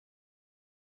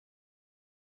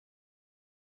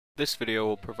This video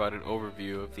will provide an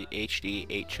overview of the HD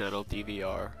 8-channel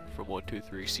DVR from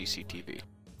 123 cctv.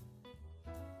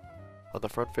 On the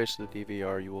front face of the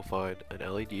DVR you will find an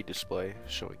LED display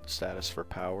showing the status for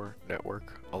power,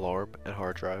 network, alarm, and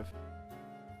hard drive,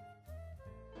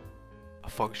 a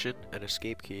function and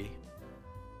escape key,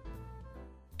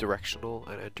 directional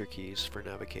and enter keys for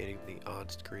navigating the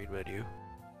on-screen menu,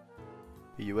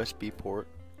 a USB port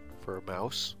for a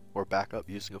mouse or backup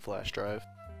using a flash drive,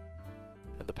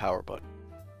 and the power button.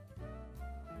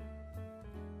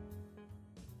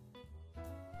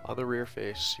 On the rear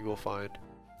face you will find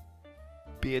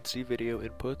BNC video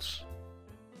inputs,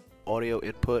 audio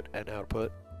input and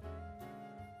output,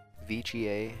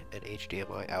 VGA and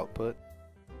HDMI output,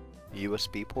 a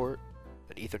USB port,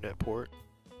 an Ethernet port,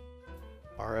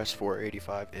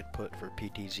 RS-485 input for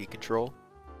PTZ control,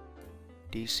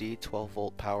 DC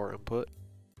 12-volt power input,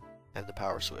 and the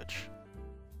power switch.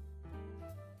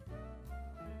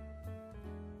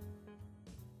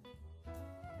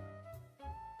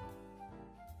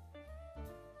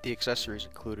 The accessories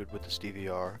included with this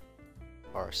DVR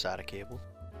are a SATA cable,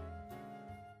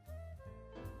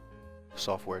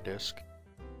 software disk,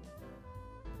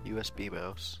 USB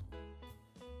mouse,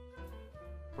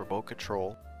 remote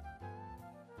control,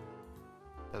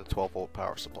 and a 12-volt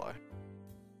power supply.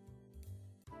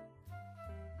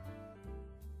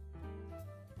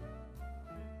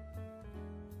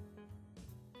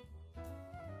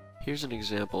 Here's an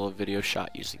example of video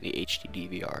shot using the HD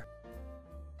DVR.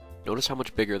 Notice how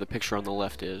much bigger the picture on the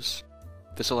left is.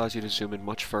 This allows you to zoom in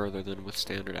much further than with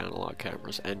standard analog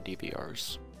cameras and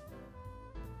DVRs.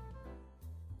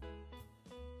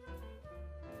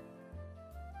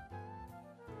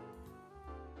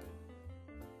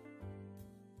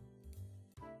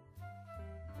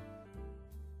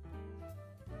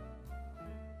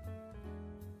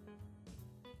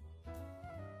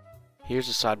 Here's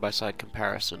a side-by-side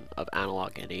comparison of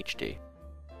analog and HD.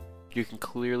 You can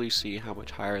clearly see how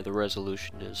much higher the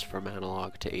resolution is from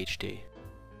analog to HD.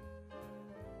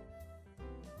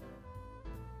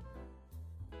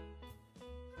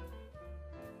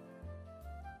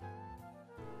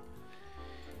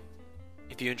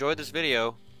 If you enjoyed this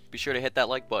video, be sure to hit that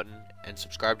like button and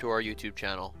subscribe to our YouTube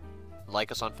channel. Like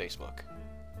us on Facebook.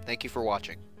 Thank you for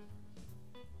watching.